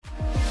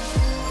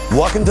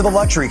Welcome to the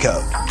Luxury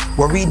Code,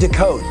 where we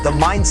decode the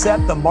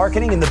mindset, the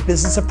marketing, and the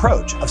business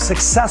approach of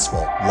successful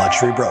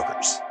luxury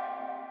brokers.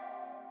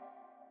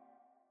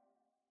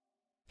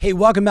 Hey,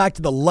 welcome back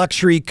to the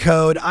Luxury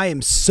Code. I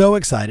am so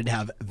excited to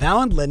have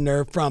Valen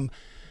Lindner from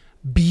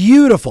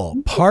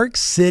beautiful Park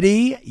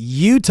City,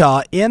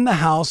 Utah in the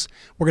house.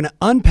 We're going to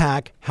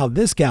unpack how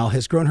this gal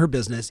has grown her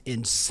business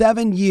in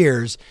 7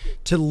 years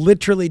to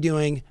literally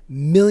doing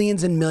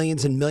millions and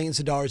millions and millions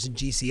of dollars in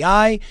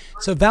GCI.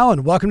 So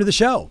Valen, welcome to the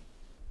show.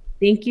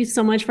 Thank you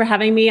so much for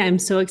having me. I'm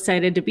so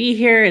excited to be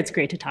here. It's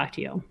great to talk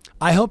to you.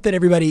 I hope that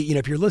everybody,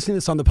 if you're listening to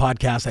this on the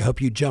podcast, I hope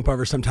you jump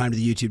over sometime to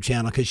the YouTube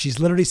channel because she's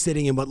literally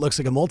sitting in what looks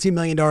like a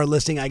multi-million-dollar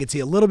listing. I can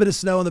see a little bit of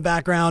snow in the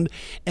background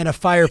and a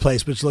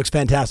fireplace, which looks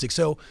fantastic.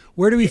 So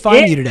where do we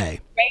find you today?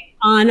 Right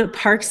on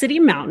Park City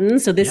Mountain.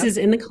 So this is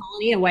in the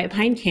Colony at White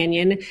Pine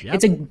Canyon.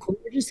 It's a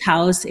gorgeous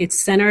house. It's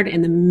centered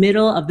in the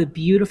middle of the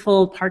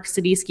beautiful Park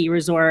City ski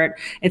resort.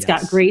 It's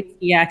got great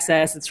ski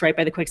access. It's right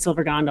by the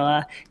Quicksilver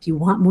Gondola. If you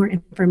want more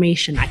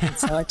information, I can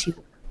sell it to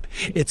you.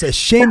 It's a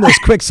shameless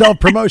quick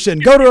self-promotion.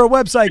 Go to our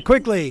website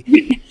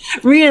quickly.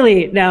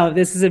 Really? No,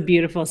 this is a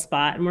beautiful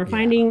spot. And we're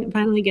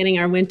finally getting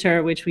our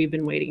winter, which we've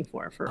been waiting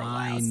for a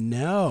while. I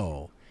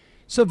know.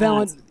 So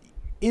Valen,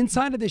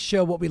 inside of this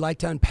show, what we like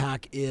to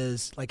unpack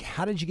is like,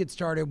 how did you get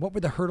started? What were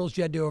the hurdles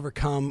you had to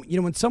overcome?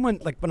 When someone,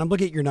 when I'm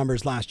looking at your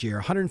numbers last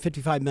year,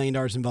 $155 million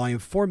in volume,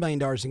 $4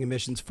 million in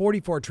commissions,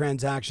 44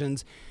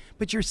 transactions,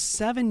 but you're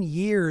 7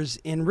 years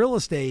in real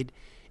estate.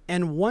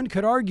 And one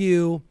could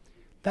argue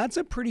that's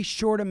a pretty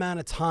short amount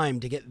of time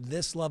to get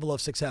this level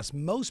of success.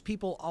 Most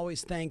people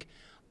always think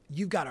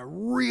you've got to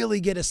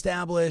really get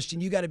established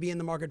and you got to be in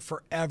the market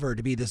forever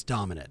to be this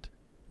dominant.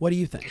 What do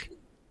you think?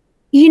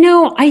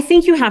 I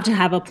think you have to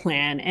have a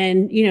plan.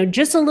 And,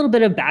 just a little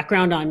bit of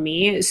background on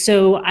me.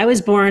 So I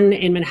was born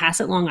in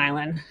Manhasset, Long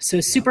Island.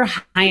 So super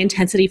high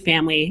intensity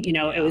family.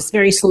 It was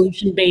very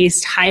solution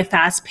based, high,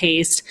 fast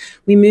paced.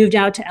 We moved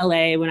out to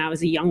LA when I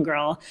was a young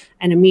girl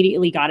and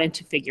immediately got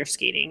into figure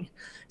skating.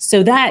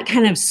 So that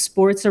kind of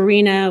sports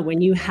arena,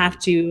 when you have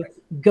to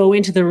go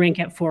into the rink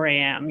at 4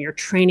 a.m., you're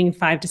training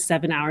 5 to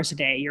 7 hours a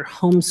day, you're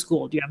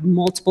homeschooled, you have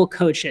multiple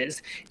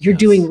coaches, you're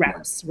doing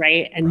reps,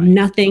 right? And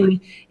nothing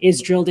is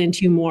drilled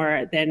into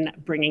more than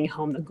bringing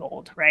home the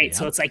gold, right?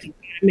 So it's like, you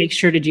gotta make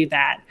sure to do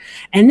that.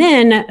 And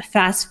then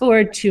fast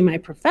forward to my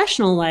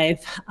professional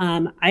life,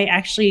 I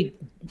actually,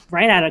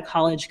 right out of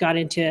college, got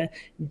into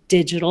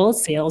digital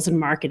sales and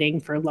marketing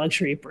for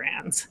luxury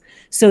brands.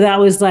 So that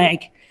was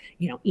like,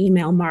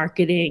 email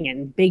marketing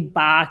and big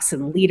box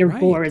and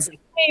leaderboards,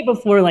 like way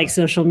before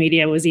social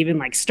media was even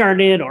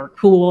started or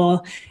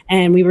cool.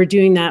 And we were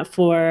doing that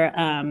for,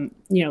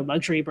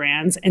 luxury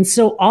brands. And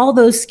so all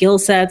those skill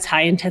sets,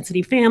 high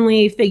intensity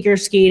family, figure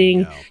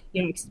skating,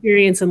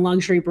 experience in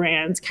luxury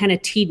brands kind of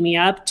teed me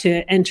up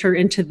to enter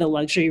into the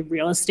luxury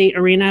real estate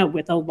arena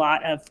with a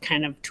lot of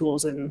kind of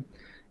tools in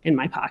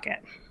my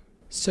pocket.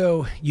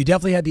 So you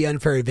definitely had the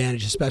unfair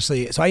advantage,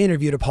 especially. So I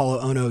interviewed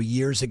Apollo Ono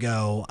years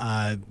ago,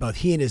 both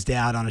he and his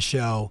dad on a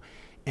show,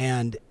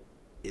 and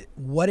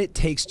what it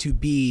takes to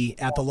be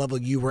at the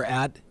level you were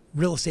at,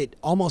 real estate,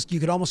 you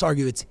could almost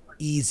argue it's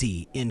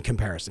easy in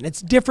comparison.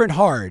 It's different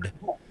hard,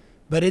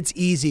 but it's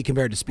easy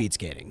compared to speed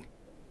skating.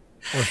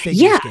 Or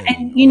figure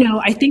skating. And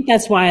I think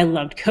that's why I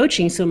loved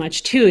coaching so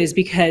much too, is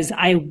because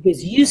I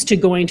was used to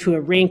going to a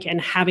rink and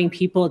having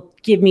people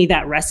give me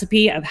that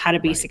recipe of how to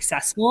be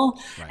successful.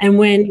 And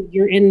when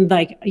you're in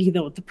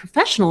the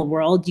professional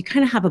world, you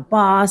kind of have a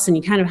boss and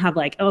you kind of have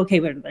what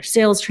are their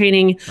sales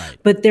training,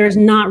 but there's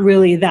not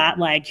really that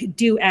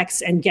do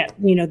X and get,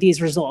 these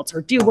results,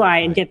 or do Y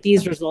and get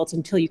these results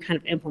until you kind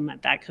of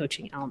implement that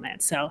coaching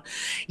element. So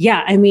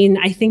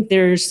I think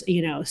there's,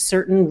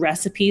 certain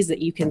recipes that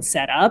you can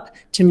set up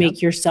to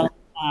make yourself,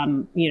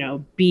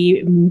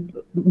 be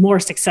more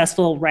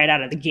successful right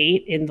out of the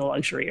gate in the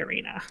luxury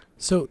arena.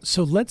 So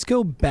let's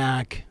go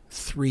back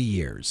 3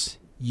 years.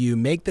 You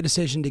make the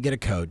decision to get a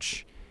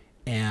coach,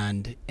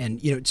 and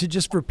so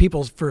just for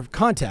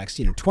context,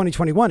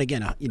 2021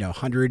 again,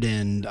 100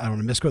 and I don't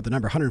want to misquote the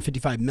number,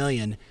 155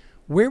 million.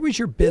 Where was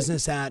your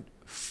business at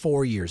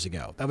 4 years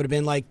ago? That would have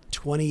been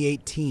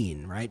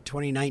 2018, right?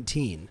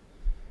 2019.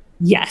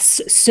 Yes.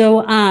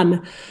 So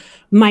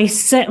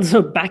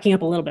so backing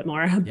up a little bit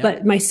more,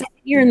 but my second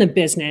year in the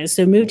business,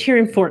 so moved here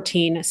in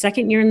 2014,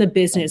 second year in the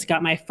business,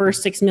 got my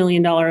first $6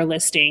 million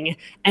listing.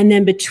 And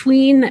then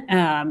between,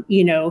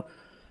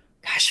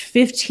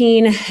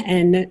 15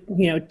 and,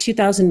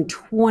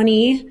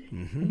 2020,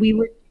 we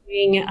were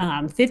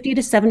doing 50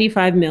 to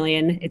 75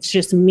 million. It's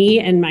just me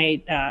and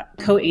my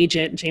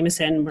co-agent,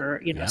 Jameson.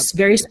 We're,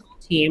 very small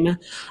team.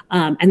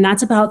 And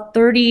that's about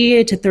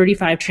 30 to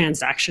 35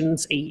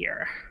 transactions a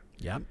year.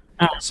 Yep.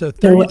 So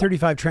 30,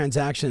 35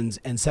 transactions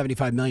and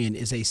 75 million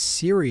is a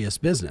serious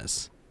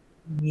business.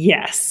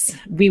 Yes.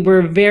 We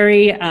were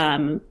very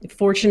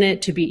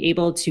fortunate to be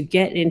able to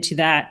get into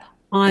that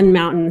on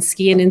mountain,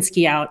 ski in and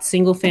ski out,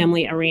 single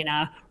family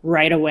arena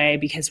right away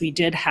because we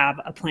did have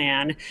a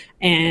plan.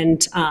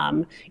 And,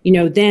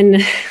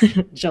 then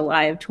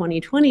July of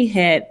 2020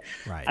 hit.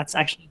 Right. That's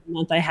actually the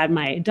month I had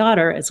my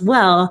daughter as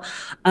well.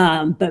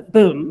 But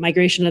boom,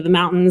 migration of the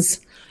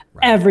mountains.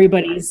 Right.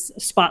 Everybody's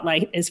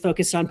spotlight is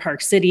focused on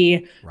Park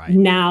City. Right.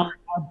 Now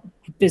our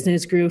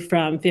business grew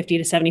from 50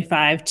 to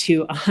 75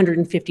 to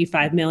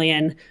 155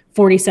 million,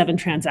 47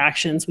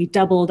 transactions. We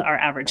doubled our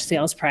average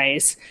sales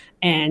price.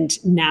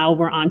 And now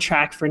we're on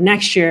track for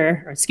this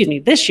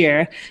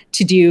year,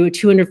 to do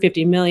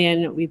 250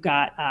 million. We've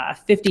got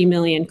 50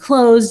 million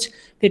closed,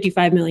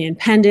 55 million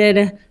pended,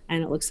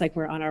 and it looks like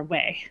we're on our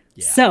way.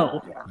 Yeah.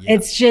 So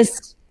it's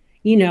just,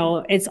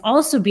 it's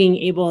also being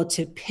able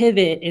to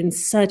pivot in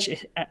such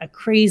a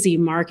crazy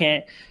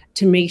market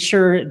to make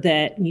sure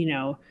that,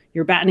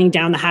 you're battening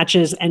down the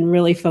hatches and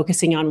really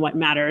focusing on what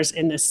matters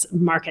in this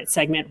market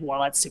segment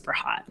while it's super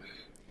hot.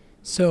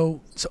 So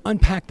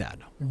unpack that.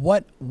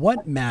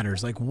 What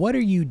matters? Like, what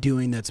are you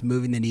doing that's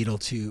moving the needle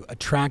to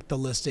attract the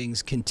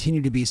listings,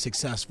 continue to be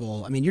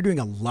successful? I mean, you're doing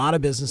a lot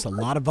of business, a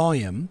lot of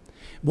volume.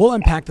 We'll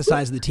unpack the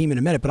size of the team in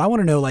a minute, but I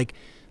want to know like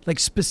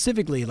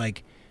specifically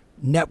like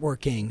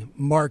networking,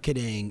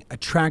 marketing,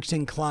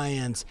 attracting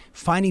clients,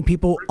 finding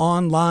people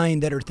online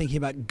that are thinking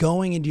about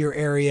going into your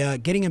area,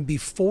 getting them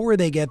before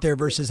they get there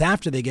versus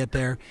after they get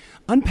there.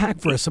 Unpack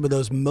for us some of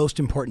those most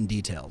important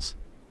details.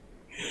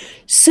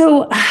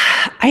 So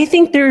I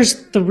think there's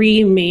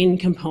three main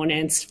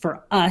components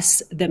for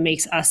us that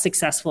makes us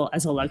successful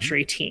as a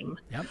luxury team.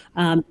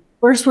 Yep.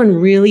 First one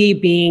really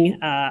being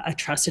a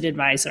trusted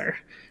advisor.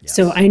 Yes.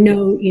 So I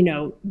know,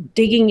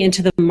 digging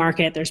into the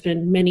market, there's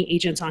been many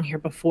agents on here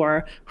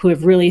before who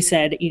have really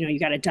said, you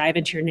got to dive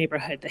into your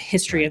neighborhood, the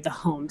history of the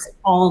homes,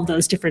 all of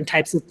those different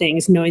types of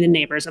things, knowing the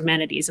neighbors,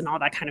 amenities, and all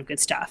that kind of good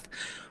stuff.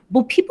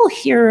 Well, people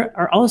here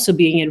are also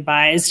being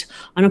advised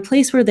on a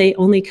place where they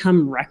only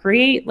come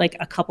recreate like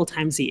a couple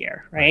times a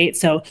year, right?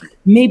 So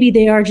maybe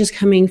they are just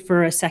coming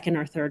for a second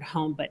or third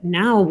home, but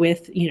now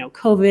with,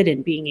 COVID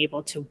and being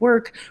able to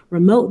work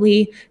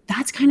remotely,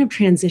 that's kind of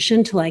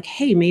transitioned to like,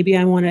 hey, maybe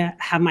I want to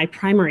have my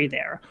primary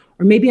there.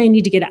 Or maybe I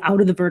need to get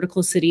out of the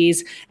vertical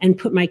cities and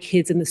put my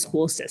kids in the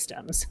school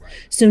systems. Right.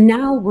 So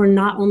now we're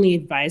not only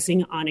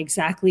advising on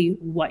exactly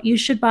what you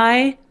should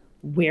buy,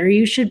 where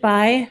you should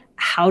buy,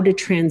 how to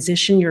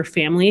transition your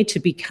family to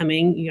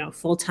becoming,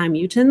 full-time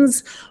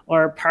Utahns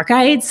or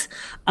Parkites,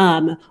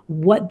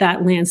 what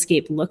that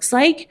landscape looks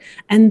like.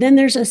 And then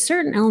there's a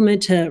certain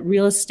element to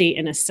real estate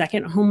in a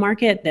second home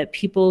market that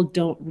people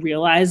don't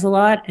realize a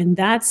lot. And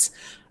that's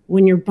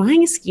when you're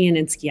buying a ski in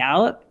and ski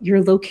out,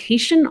 your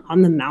location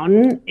on the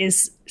mountain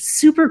is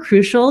super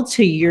crucial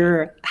to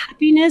your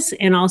happiness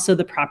and also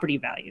the property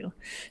value.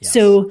 Yes.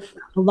 So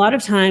a lot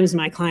of times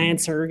my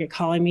clients are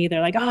calling me, they're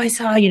like, oh, I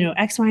saw,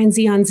 X, Y, and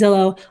Z on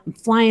Zillow. I'm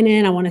flying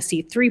in. I want to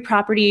see 3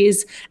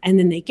 properties. And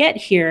then they get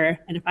here.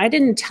 And if I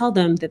didn't tell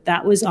them that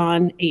that was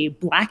on a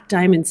Black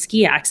Diamond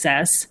ski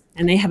access,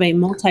 and they have a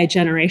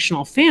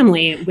multi-generational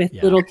family with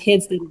little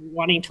kids that are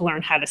wanting to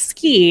learn how to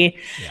ski,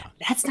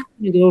 that's not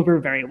going to go over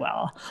very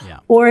well. Yeah.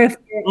 Or if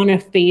they're on a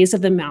phase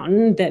of the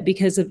mountain that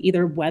because of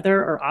either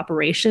weather or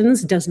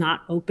operations does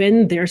not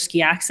open their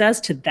ski access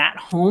to that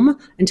home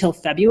until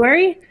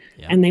February,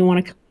 and they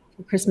want to come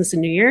for Christmas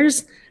and New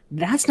Year's,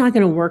 that's not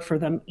going to work for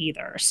them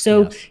either.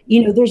 So,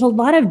 there's a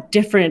lot of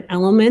different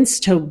elements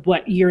to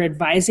what you're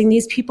advising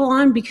these people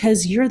on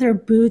because you're their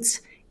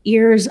boots,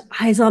 ears,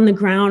 eyes on the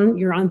ground.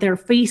 You're on their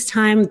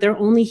FaceTime. They're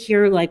only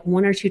here like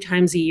 1 or 2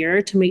 times a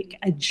year to make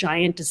a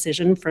giant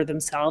decision for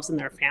themselves and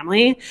their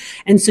family.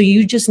 And so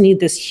you just need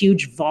this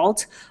huge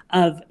vault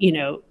of,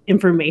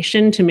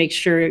 information to make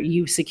sure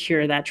you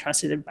secure that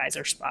trusted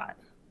advisor spot.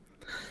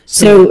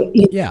 So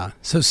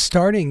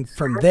starting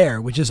from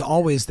there, which is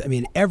always,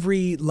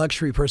 every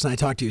luxury person I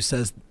talk to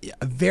says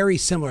a very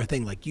similar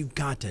thing. Like, you've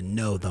got to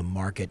know the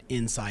market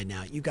inside and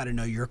out. You've got to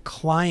know your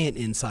client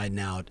inside and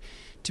out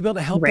to be able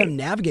to help them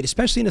navigate,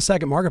 especially in a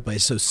second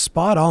marketplace. So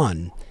spot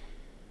on.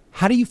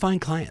 How do you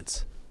find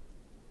clients?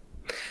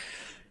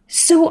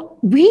 So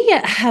we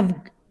have,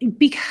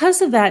 because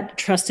of that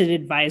trusted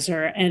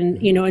advisor, and,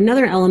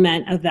 another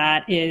element of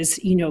that is,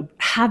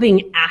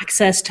 having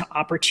access to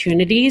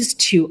opportunities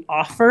to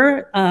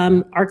offer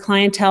our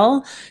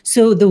clientele.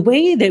 So the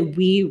way that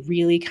we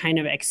really kind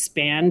of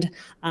expand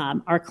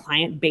our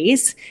client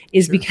base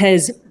is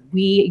because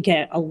we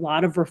get a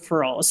lot of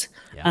referrals.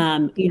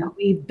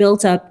 We've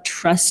built up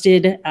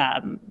trusted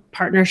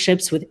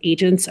partnerships with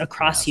agents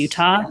across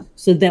Utah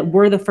so that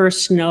we're the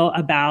first to know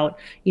about,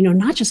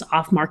 not just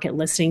off-market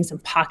listings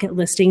and pocket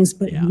listings,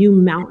 but new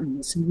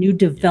mountains, new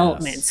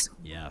developments,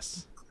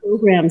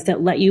 programs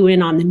that let you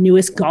in on the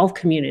newest golf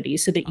community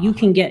so that you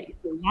can get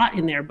a lot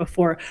in there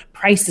before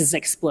prices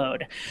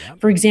explode.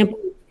 For example,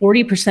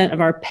 40% of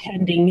our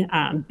pending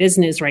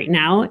business right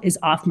now is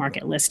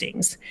off-market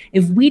listings.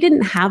 If we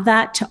didn't have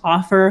that to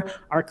offer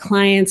our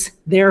clients,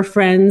 their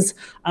friends,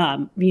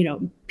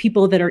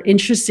 people that are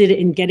interested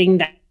in getting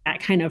that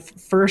kind of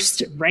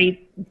first right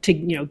to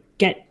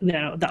get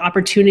the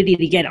opportunity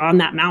to get on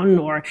that mountain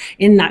or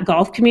in that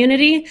golf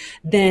community,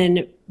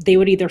 then they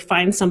would either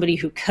find somebody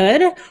who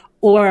could,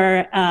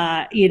 or,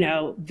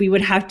 we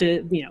would have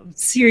to,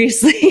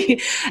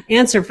 seriously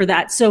answer for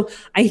that. So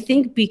I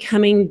think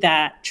becoming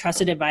that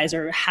trusted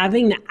advisor,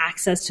 having the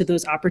access to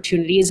those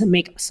opportunities,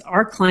 makes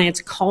our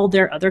clients call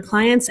their other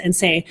clients and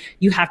say,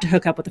 you have to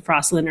hook up with the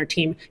Frost Lindner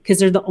team because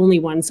they're the only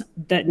ones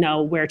that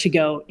know where to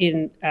go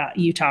in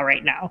Utah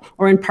right now,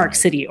 or in Park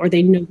City, or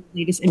they know the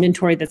latest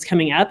inventory that's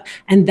coming up.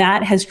 And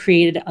that has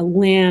created a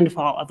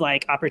landfall of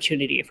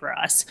opportunity for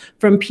us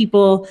from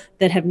people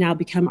that have now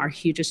become our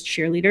hugest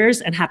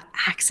cheerleaders and have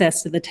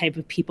access to the type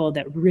of people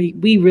that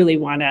we really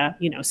want to,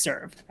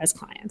 serve as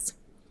clients.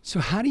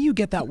 So how do you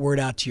get that word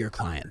out to your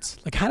clients?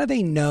 How do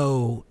they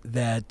know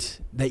that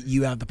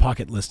you have the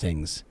pocket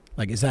listings?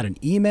 Is that an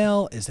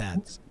email? Is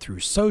that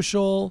through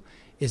social?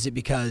 Is it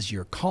because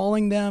you're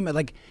calling them?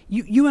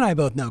 You and I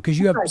both know, because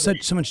you have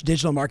so much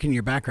digital marketing in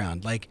your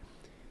background.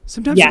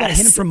 Sometimes you got to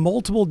hit them from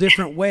multiple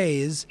different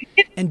ways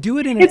and do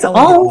it in an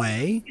elegant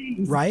way,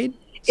 right?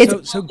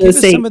 So give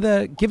us some of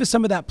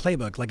that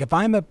playbook. If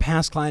I'm a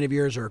past client of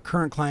yours or a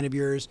current client of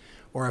yours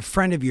or a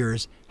friend of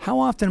yours, how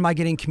often am I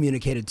getting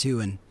communicated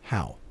to and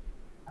how?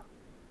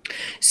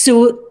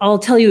 So I'll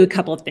tell you a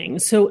couple of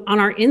things. So on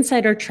our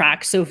insider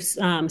track,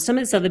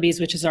 Summit Sotheby's,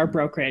 which is our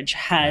brokerage,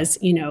 has,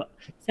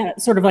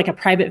 sort of a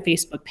private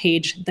Facebook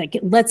page that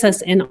lets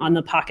us in on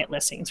the pocket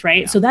listings,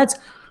 right? Yeah. So that's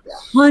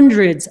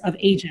hundreds of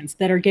agents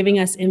that are giving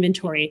us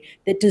inventory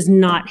that does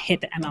not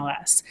hit the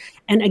MLS.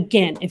 And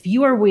again, if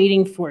you are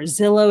waiting for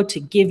Zillow to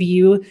give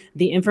you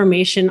the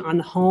information on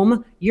the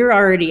home, you're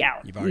already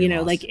out. You've already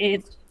lost.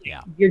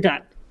 You're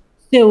done.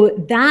 So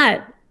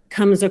that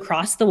comes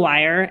across the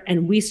wire,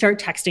 and we start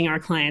texting our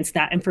clients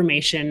that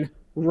information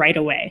right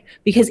away,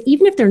 because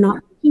even if they're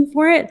not looking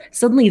for it,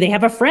 suddenly they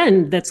have a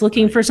friend that's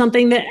looking for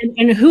something that,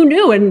 and who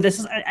knew? And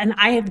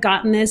I have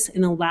gotten this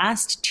in the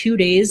last 2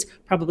 days,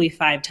 probably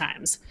 5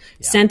 times.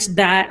 Yeah. Sent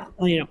that,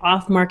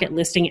 off market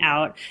listing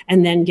out,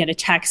 and then get a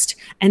text,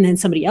 and then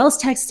somebody else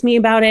texts me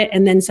about it.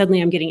 And then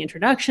suddenly I'm getting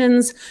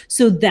introductions.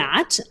 So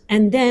that,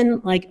 and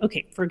then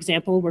okay, for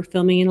example, we're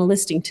filming in a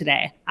listing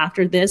today.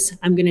 After this,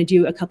 I'm going to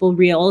do a couple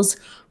reels.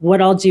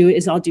 What I'll do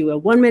is I'll do a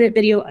 1-minute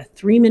video, a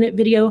 3-minute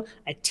video,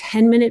 a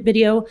 10-minute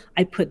video.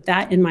 I put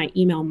that in my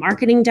email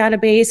marketing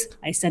database.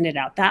 I send it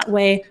out that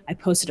way. I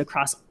post it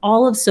across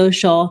all of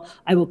social.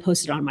 I will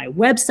post it on my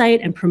website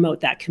and promote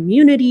that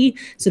community.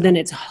 So then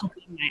it's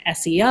helping my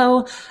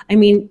SEO. I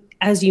mean,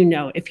 as you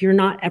know, if you're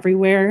not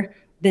everywhere,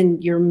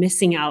 then you're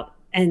missing out.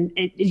 And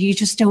you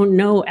just don't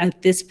know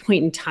at this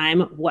point in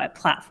time what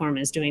platform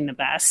is doing the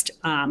best.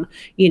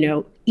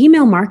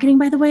 Email marketing,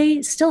 by the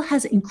way, still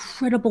has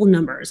incredible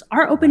numbers.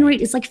 Our open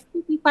rate is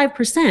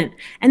 55%.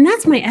 And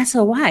that's my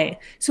SOI.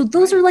 So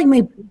those are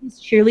my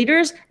biggest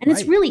cheerleaders. And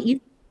it's really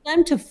easy for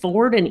them to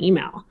forward an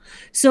email.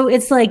 So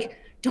it's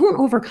don't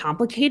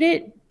overcomplicate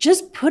it.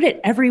 Just put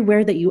it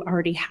everywhere that you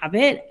already have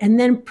it, and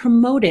then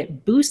promote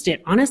it, boost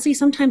it. Honestly,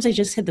 sometimes I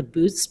just hit the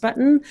boost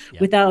button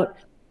without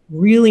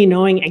really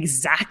knowing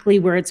exactly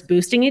where it's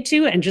boosting it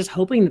to, and just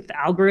hoping that the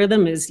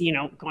algorithm is,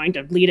 going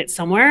to lead it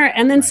somewhere.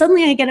 And then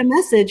suddenly I get a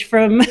message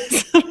from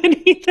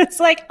somebody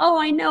that's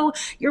oh, I know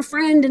your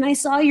friend, and I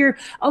saw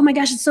oh my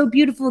gosh, it's so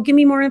beautiful. Give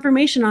me more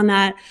information on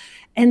that.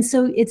 And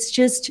so it's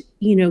just,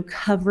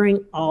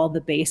 covering all the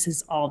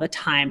bases all the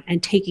time,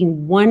 and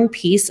taking one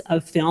piece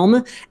of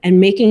film and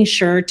making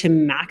sure to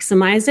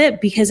maximize it,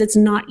 because it's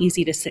not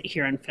easy to sit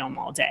here and film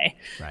all day.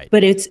 Right.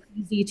 But it's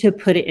easy to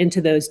put it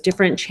into those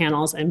different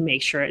channels and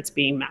make sure it's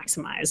being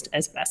maximized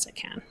as best it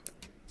can.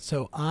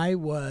 So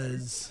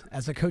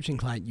as a coaching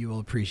client, you will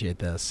appreciate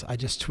this. I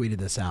just tweeted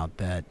this out,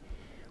 that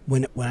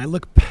when I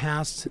look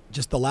past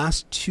just the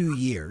last 2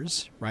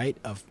 years, right,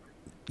 of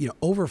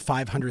over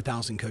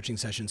 500,000 coaching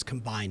sessions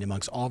combined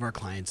amongst all of our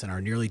clients and our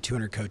nearly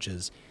 200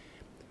 coaches.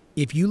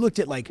 If you looked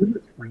at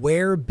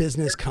where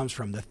business comes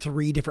from, the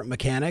 3 different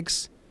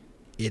mechanics,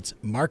 it's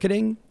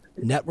marketing,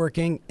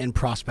 networking, and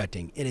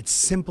prospecting in its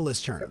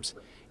simplest terms.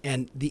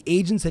 And the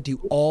agents that do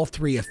all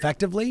 3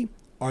 effectively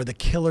are the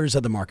killers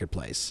of the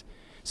marketplace.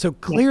 So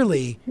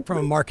clearly, from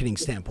a marketing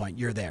standpoint,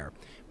 you're there.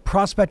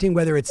 Prospecting,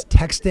 whether it's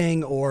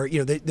texting or,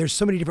 there's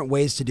so many different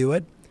ways to do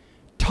it.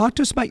 Talk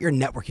to us about your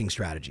networking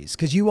strategies,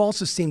 because you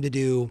also seem to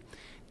do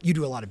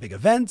a lot of big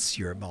events,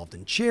 you're involved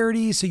in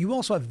charities, so you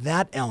also have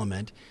that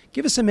element.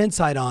 Give us some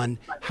insight on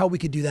how we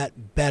could do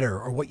that better,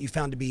 or what you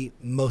found to be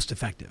most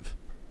effective.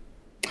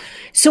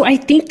 So I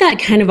think that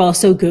kind of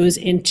also goes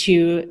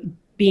into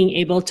being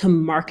able to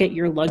market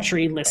your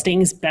luxury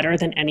listings better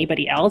than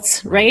anybody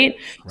else, right?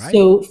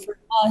 So for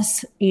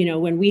us,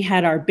 when we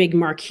had our big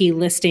marquee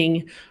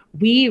listing,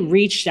 we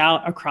reached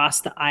out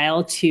across the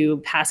aisle to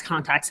past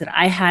contacts that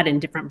I had in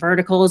different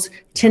verticals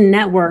to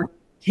network,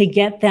 to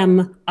get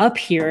them up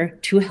here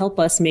to help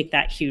us make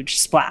that huge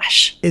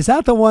splash. Is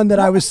that the one that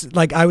I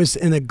was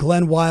in a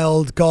Glen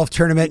Wild golf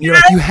tournament, and you're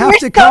you have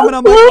to come, and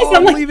I'm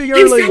I'm leaving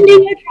early. I'm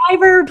sending a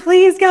driver,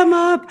 please come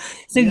up.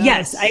 So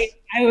yes,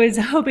 I was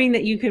hoping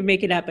that you could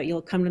make it up, but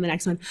you'll come to the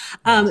next one.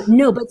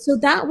 No, but so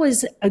that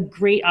was a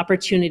great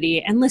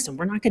opportunity. And listen,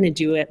 we're not going to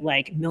do it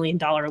like $1 million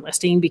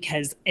listing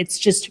because it's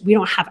just, we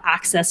don't have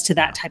access to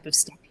that type of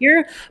stuff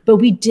here, but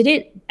we did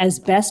it as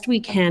best we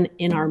can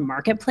in our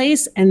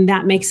marketplace. And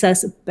that makes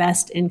us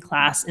best in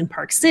class in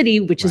Park City,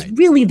 which is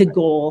really the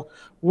goal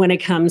when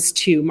it comes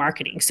to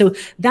marketing. So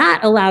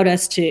that allowed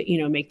us to,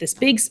 make this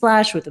big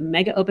splash with a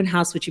mega open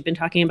house, which you've been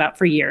talking about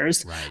for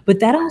years. But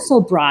that also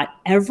brought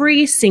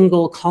every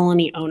single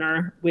Colony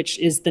owner, which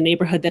is the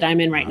neighborhood that I'm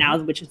in right now,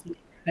 which is the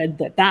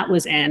neighborhood that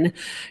was in,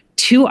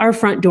 to our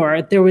front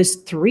door. There was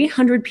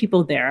 300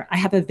 people there. I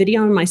have a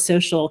video on my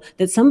social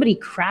that somebody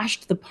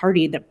crashed the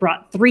party that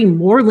brought 3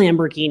 more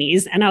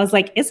Lamborghinis. And I was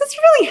like, is this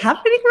really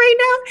happening right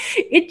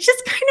now? It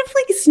just kind of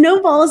like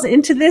snowballs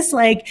into this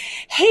like,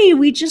 hey,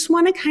 we just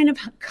want to kind of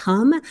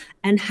come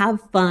and have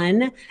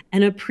fun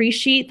and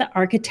appreciate the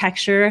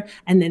architecture.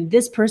 And then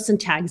this person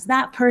tags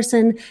that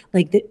person.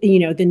 Like,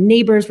 the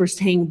neighbors were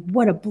saying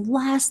what a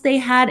blast they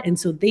had. And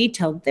so they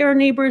tell their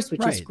neighbors,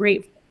 which is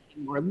great.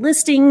 More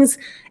listings,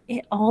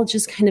 it all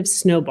just kind of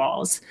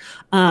snowballs.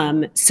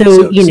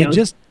 So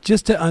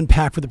just to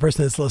unpack for the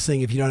person that's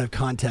listening, if you don't have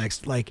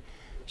context, like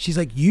she's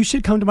like, you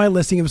should come to my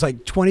listing. It was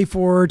like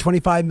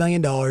 $25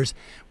 million.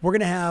 We're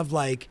going to have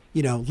like,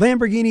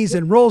 Lamborghinis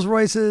and Rolls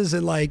Royces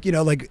and like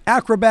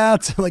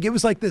acrobats. Like it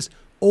was like this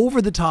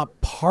over the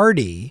top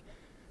party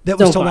that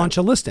was to launch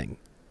a listing.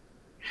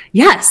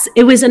 Yes.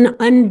 It was an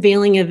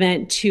unveiling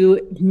event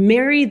to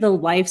marry the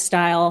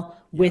lifestyle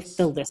with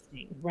the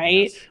listing,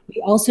 right? Yes.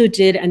 We also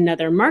did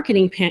another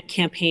marketing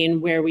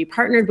campaign where we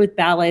partnered with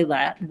Ballet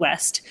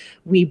West.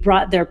 We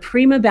brought their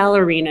prima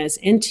ballerinas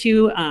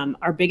into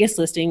our biggest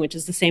listing, which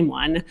is the same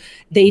one.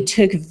 They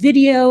took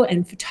video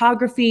and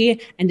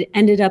photography and it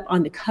ended up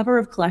on the cover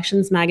of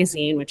Collections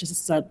magazine, which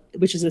is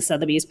a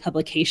Sotheby's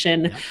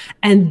publication. Yep.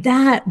 And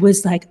that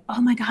was like,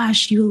 oh my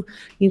gosh, you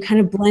kind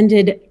of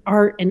blended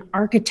art and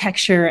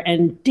architecture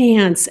and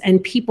dance,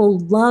 and people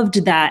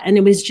loved that. And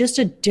it was just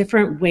a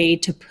different way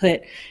to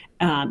put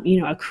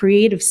a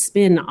creative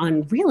spin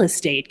on real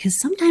estate. Because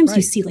sometimes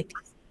you see like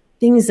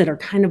things that are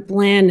kind of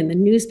bland in the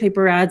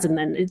newspaper ads, and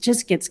then it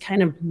just gets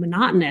kind of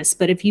monotonous.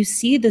 But if you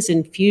see this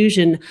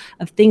infusion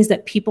of things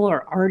that people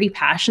are already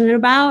passionate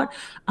about,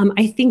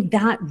 I think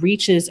that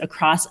reaches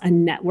across a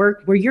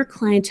network where your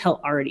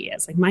clientele already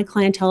is. Like my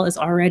clientele is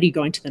already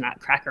going to the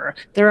Nutcracker.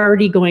 They're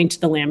already going to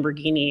the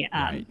Lamborghini,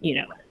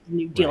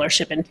 new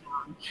dealership in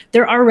town.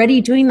 They're already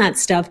doing that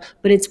stuff,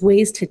 but it's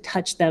ways to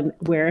touch them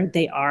where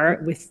they are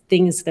with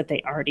things that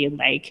they already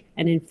like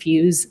and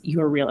infuse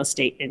your real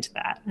estate into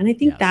that. And I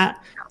think that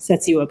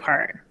sets you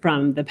apart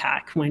from the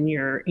pack when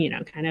you're,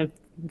 kind of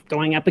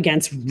going up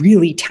against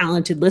really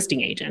talented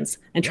listing agents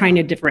and trying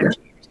to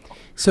differentiate.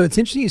 So it's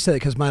interesting you said it,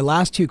 because my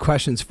last 2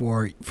 questions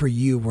for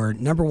you were,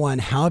 number one,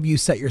 how have you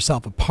set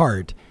yourself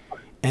apart?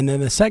 And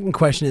then the second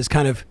question is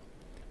kind of,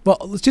 well,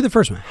 let's do the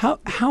first one.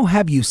 How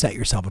have you set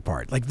yourself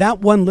apart? Like that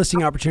one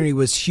listing opportunity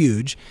was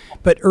huge,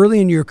 but early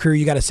in your career,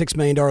 you got a $6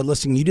 million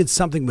listing. You did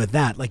something with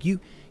that. Like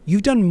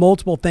you've done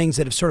multiple things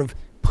that have sort of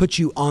put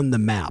you on the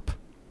map.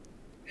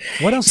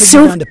 What else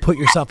have you done to put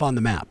yourself on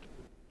the map?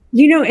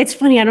 It's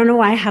funny. I don't know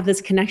why I have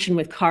this connection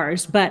with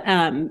cars, but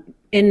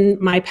in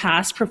my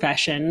past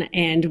profession,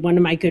 and one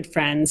of my good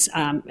friends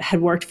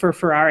had worked for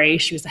Ferrari.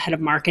 She was the head of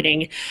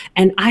marketing,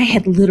 and I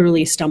had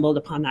literally stumbled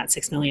upon that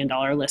 $6 million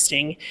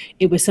listing.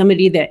 It was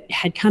somebody that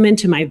had come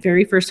into my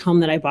very first home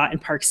that I bought in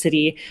Park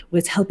City,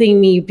 was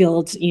helping me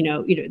build,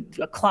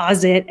 a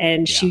closet,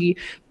 and she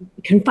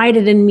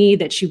confided in me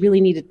that she really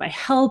needed my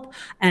help.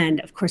 And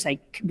of course, I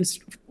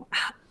was,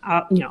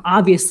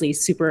 obviously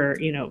super,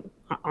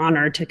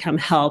 honored to come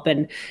help,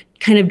 and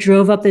kind of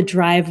drove up the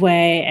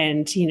driveway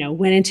and,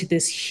 went into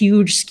this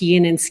huge ski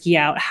in and ski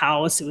out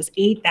house. It was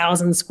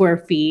 8,000 square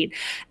feet.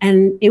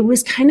 And it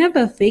was kind of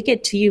a fake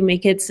it till you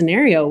make it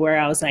scenario where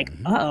I was like,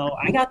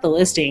 I got the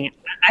listing.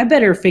 I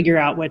better figure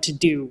out what to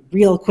do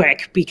real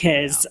quick,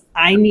 because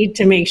I need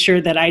to make sure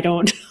that I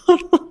don't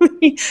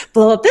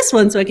blow up this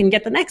one so I can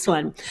get the next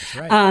one.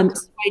 So I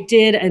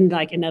did, and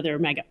like another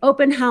mega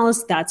open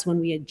house. That's when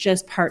we had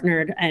just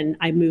partnered, and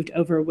I moved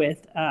over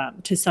with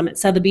to Summit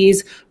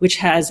Sotheby's, which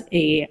has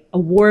a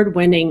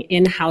award-winning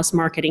in-house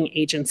marketing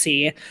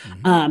agency.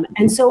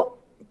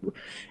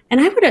 And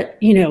I would,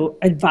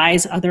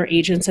 advise other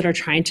agents that are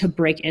trying to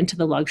break into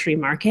the luxury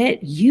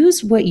market,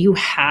 use what you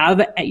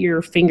have at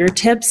your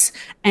fingertips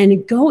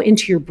and go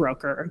into your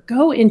broker,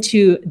 go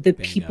into the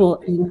people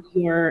in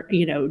your,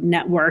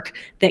 network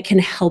that can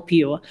help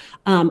you.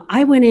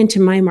 I went into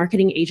my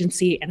marketing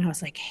agency and I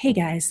was like, hey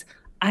guys,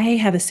 I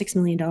have a $6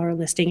 million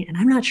listing and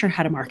I'm not sure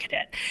how to market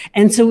it.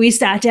 And so we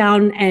sat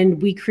down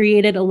and we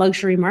created a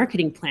luxury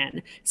marketing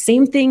plan.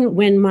 Same thing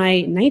when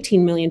my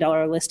 $19 million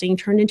listing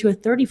turned into a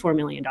 $34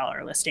 million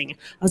listing.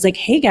 I was like,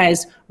 hey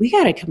guys, we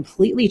got to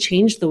completely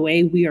change the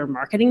way we are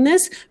marketing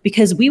this,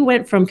 because we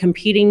went from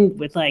competing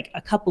with like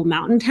a couple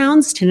mountain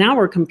towns to now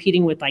we're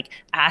competing with like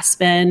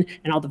Aspen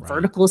and all the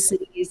vertical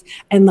cities.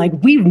 And like,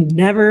 we've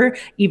never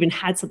even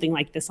had something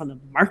like this on the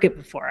market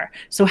before.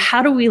 So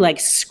how do we like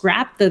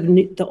scrap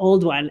the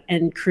old one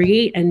and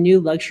create a new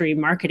luxury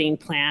marketing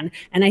plan?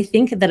 And I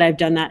think that I've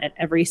done that at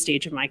every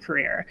stage of my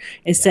career.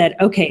 Said,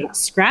 okay,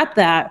 scrap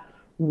that.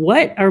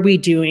 What are we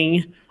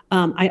doing?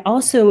 I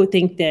also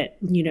think that,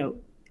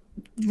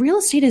 real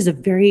estate is a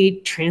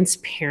very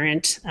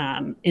transparent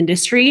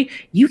industry.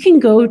 You can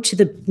go to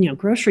the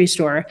grocery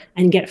store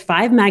and get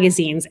 5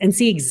 magazines and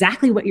see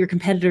exactly what your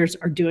competitors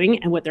are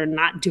doing and what they're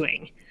not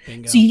doing.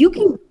 Bingo. So you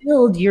can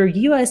build your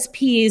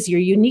USPs,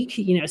 your unique,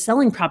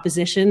 selling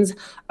propositions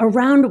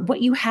around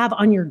what you have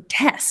on your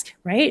desk,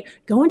 right?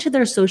 Go into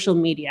their social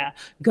media,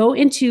 go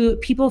into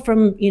people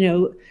from,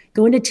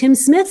 go into Tim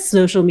Smith's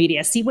social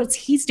media, see what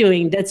he's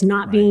doing that's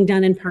not being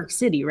done in Park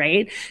City,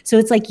 right? So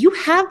it's like you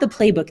have the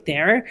playbook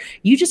there.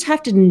 You just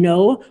have to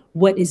know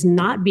what is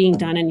not being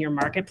done in your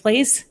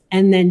marketplace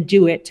and then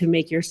do it to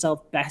make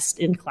yourself best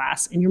in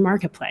class in your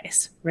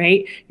marketplace,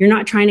 right? You're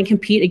not trying to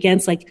compete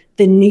against like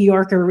the New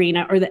York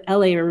arena or the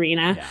LA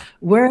arena. Yeah.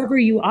 Wherever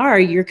you are,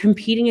 you're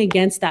competing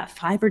against that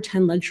 5 or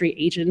 10 luxury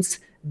agents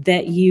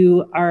that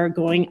you are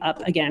going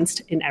up against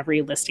in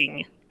every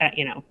listing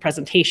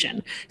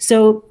presentation.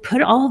 So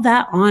put all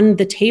that on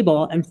the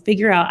table and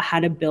figure out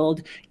how to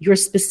build your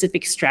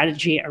specific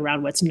strategy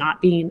around what's not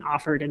being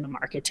offered in the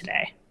market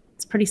today.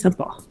 It's pretty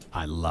simple.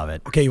 I love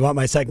it. Okay, you want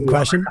my second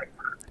question?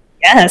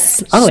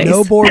 Yes, always.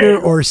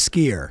 Snowboarder or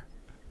skier?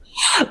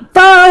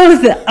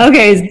 Both.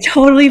 Okay,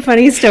 totally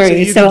funny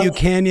story. So you can do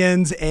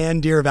canyons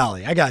and Deer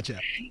Valley. I gotcha.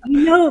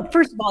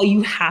 First of all,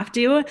 you have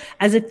to.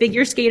 As a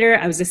figure skater,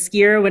 I was a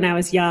skier when I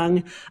was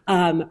young.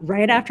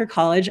 Right after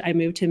college, I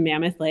moved to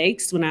Mammoth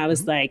Lakes when I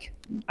was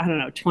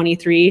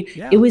 23.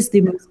 Yeah. It was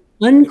the most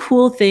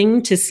uncool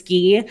thing to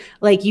ski.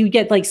 Like you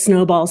get like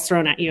snowballs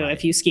thrown at you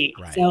if you ski.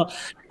 Right. So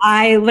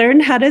I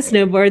learned how to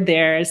snowboard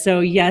there.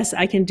 So yes,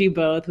 I can do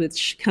both,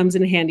 which comes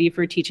in handy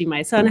for teaching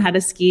my son how to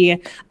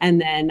ski.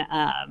 And then,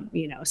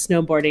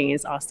 snowboarding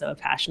is also a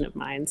passion of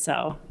mine.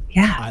 So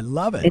yeah. I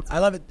love it. I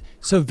love it.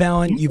 So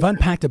Valen, you've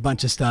unpacked a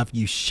bunch of stuff.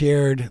 You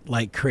shared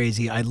like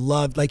crazy. I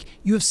love,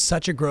 you have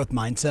such a growth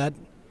mindset.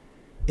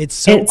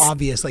 It's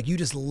obvious. Like you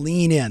just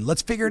lean in.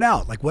 Let's figure it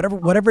out. Like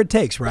whatever it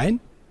takes, right?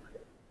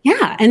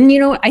 Yeah. And,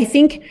 I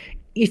think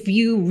if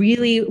you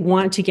really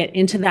want to get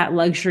into that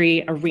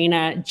luxury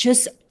arena,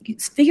 just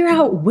figure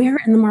out where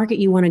in the market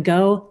you want to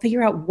go,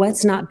 figure out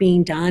what's not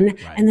being done,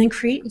 and then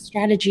create a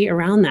strategy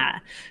around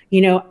that.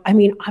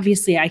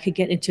 Obviously I could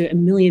get into a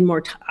million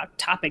more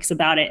topics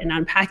about it and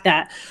unpack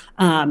that,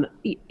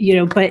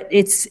 but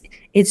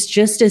it's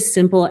just as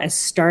simple as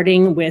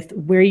starting with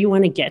where you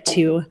want to get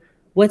to,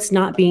 what's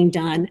not being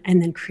done,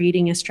 and then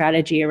creating a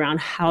strategy around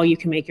how you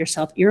can make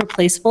yourself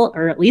irreplaceable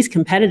or at least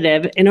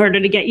competitive in order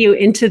to get you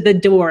into the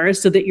door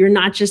so that you're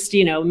not just,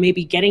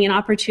 maybe getting an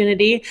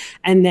opportunity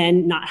and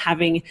then not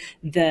having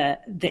the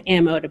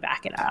ammo to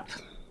back it up.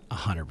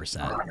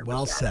 100%.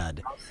 Well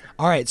said.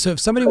 All right. So if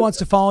somebody wants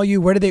to follow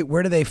you, where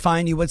do they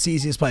find you? What's the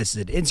easiest place? Is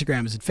it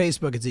Instagram? Is it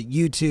Facebook? Is it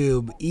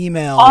YouTube?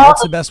 Email?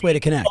 What's the best way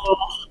to connect?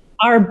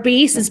 Our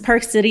base is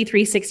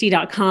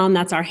parkcity360.com.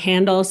 That's our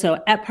handle.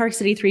 So at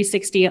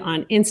parkcity360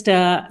 on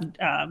Insta,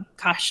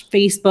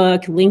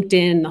 Facebook,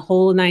 LinkedIn, the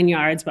whole 9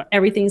 yards, but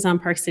everything's on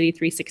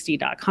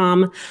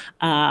parkcity360.com.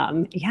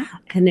 And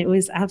it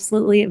was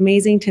absolutely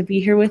amazing to be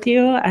here with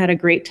you. I had a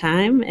great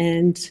time,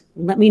 and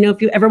let me know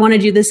if you ever want to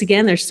do this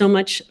again. There's so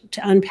much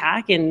to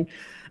unpack, and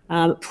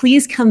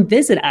please come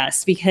visit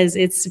us because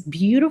it's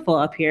beautiful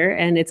up here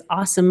and it's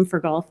awesome for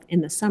golf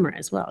in the summer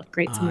as well.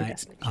 Great summer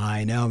destination.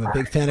 I know. I'm a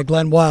big fan of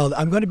Glenn Wild.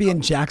 I'm going to be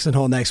in Jackson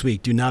Hole next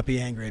week. Do not be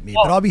angry at me.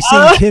 But I'll be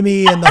seeing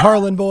Kimmy and the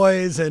Harlan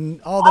boys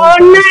and all those guys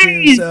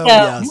nice. So,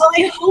 yes. Well,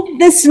 I hope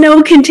the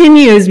snow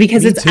continues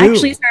because it's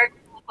actually starting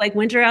to look like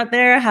winter out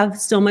there. I have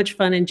so much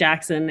fun in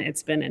Jackson.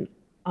 It's been an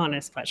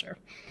honest pleasure.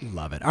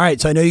 Love it. All right.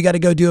 So I know you got to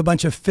go do a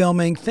bunch of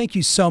filming. Thank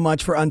you so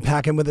much for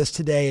unpacking with us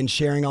today and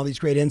sharing all these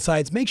great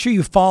insights. Make sure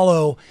you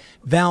follow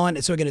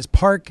Valen. So again, it's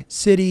Park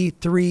City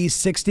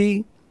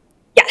 360.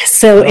 Yes.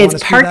 So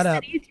it's Park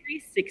City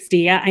 360.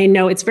 Yeah, I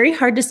know it's very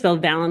hard to spell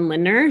Valen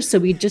Lindner. So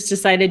we just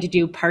decided to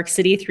do Park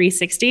City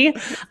 360.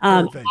 That's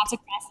across the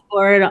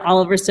board, all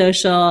over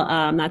social.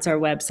 That's our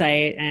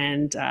website.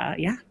 And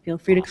feel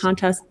free to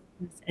contact us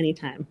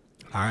anytime.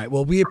 All right.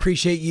 Well, we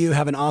appreciate you.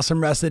 Have an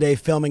awesome rest of the day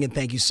filming, and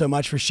thank you so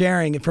much for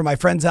sharing. And for my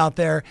friends out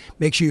there,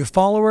 make sure you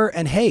follow her.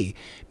 And hey,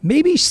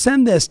 maybe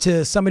send this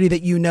to somebody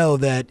that you know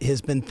that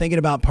has been thinking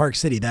about Park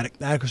City.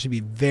 That should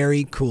be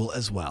very cool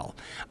as well.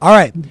 All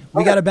right.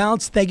 We got to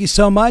bounce. Thank you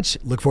so much.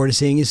 Look forward to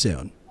seeing you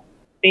soon.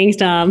 Thanks,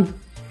 Tom.